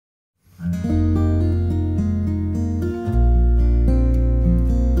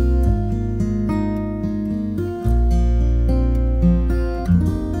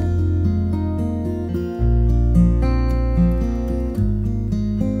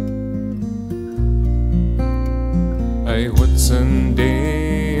I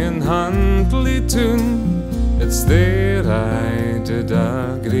Whitsunday in Huntlytown, it's there I did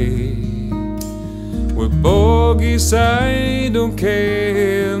agree. With Bogie side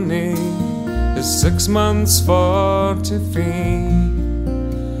O'Kearney is 6 months for to fee,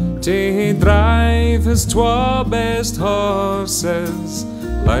 to drive his 2 best horses,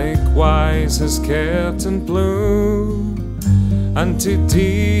 likewise his curtain plume, and to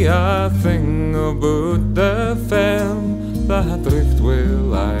do a thing about the firm that richt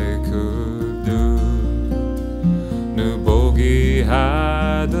well I could do. Now Bogie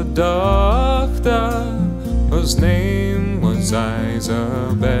had a doctor whose name was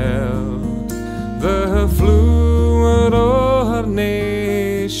Isabel. The flower o' her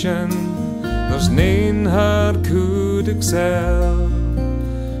nation, there's nane her could excel.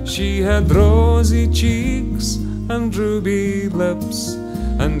 She had rosy cheeks and ruby lips,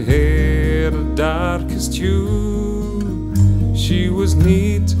 and hair dark as dew. She was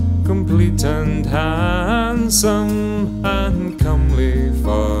neat, complete and handsome, and comely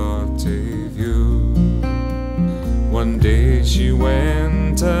for to view. One day she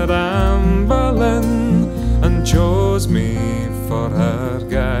went a-rambling, and chose me for her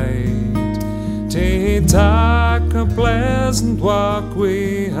guide, to take a pleasant walk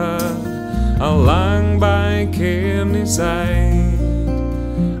with her along by Kearney side.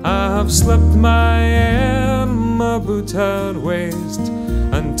 I've slipped my arm about her waist,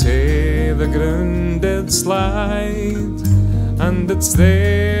 and to the ground did slide, and it's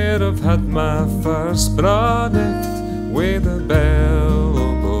there I've had my first product with a bell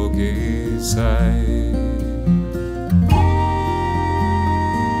o' Bogie side.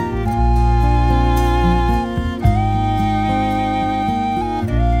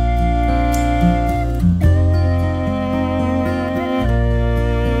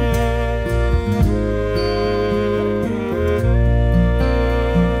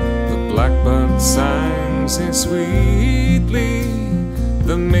 Sang so sweetly,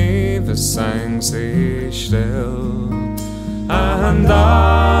 the mavis sang so shrill, and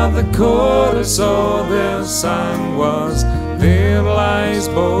the chorus of their song was, there lies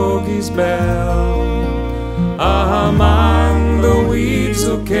Bogie's bell. Among the weeds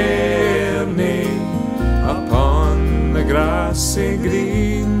o' Kearney, upon the grassy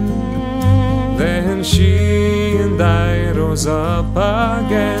green, then she and I rose up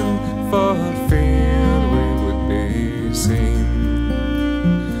again, for fear we would be seen.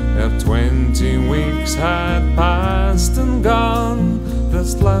 Ere 20 weeks had passed and gone,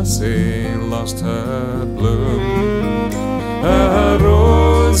 this lassie lost her bloom. Her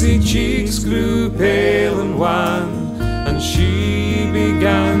rosy cheeks grew pale and wan, and she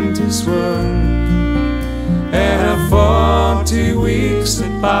began to swoon. Ere 40 weeks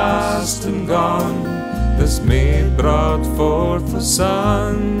had passed and gone, this maid brought forth a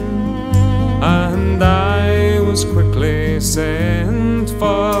son, and I was quickly sent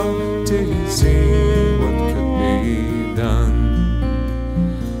for to see what could be done.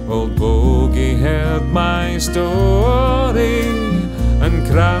 Old Bogie heard my story and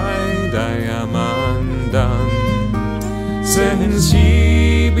cried, I am undone. Since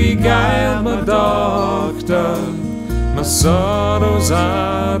she beguiled my doctor, my sorrows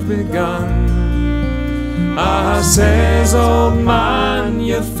are begun. I says, old man,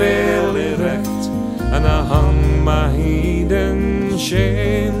 you're fairly wrecked, and I hung my head in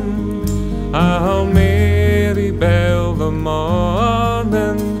shame. I'll marry Bell the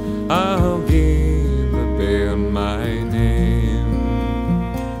morning, I'll give the bairn my name.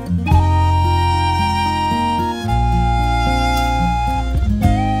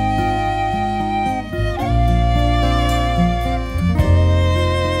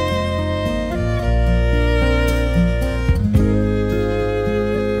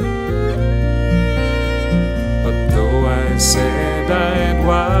 Said I'd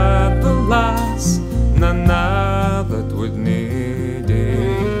wed the lass, none that would need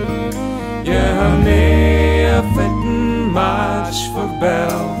it. You're nae a fitting match for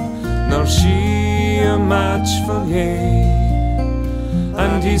Bell, nor she a match for ye.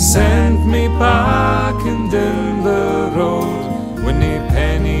 And he sent me packing down the road with nae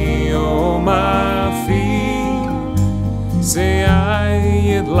penny o' my fee. Say aye,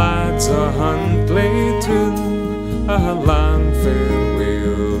 ye lads o' Huntlytown, a long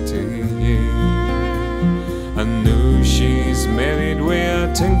farewell to ye. And now she's married with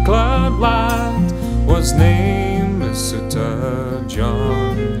a tinkler lad, was name is Suitor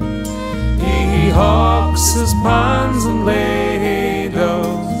John. He hawks his pans and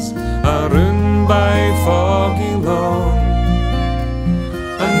ladles around by Foggy Lawn,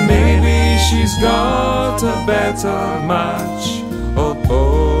 and maybe she's got not a better match, old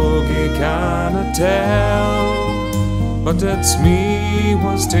Bogey cannot tell. But it's me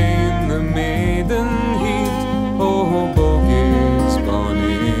was ta'en the maiden here.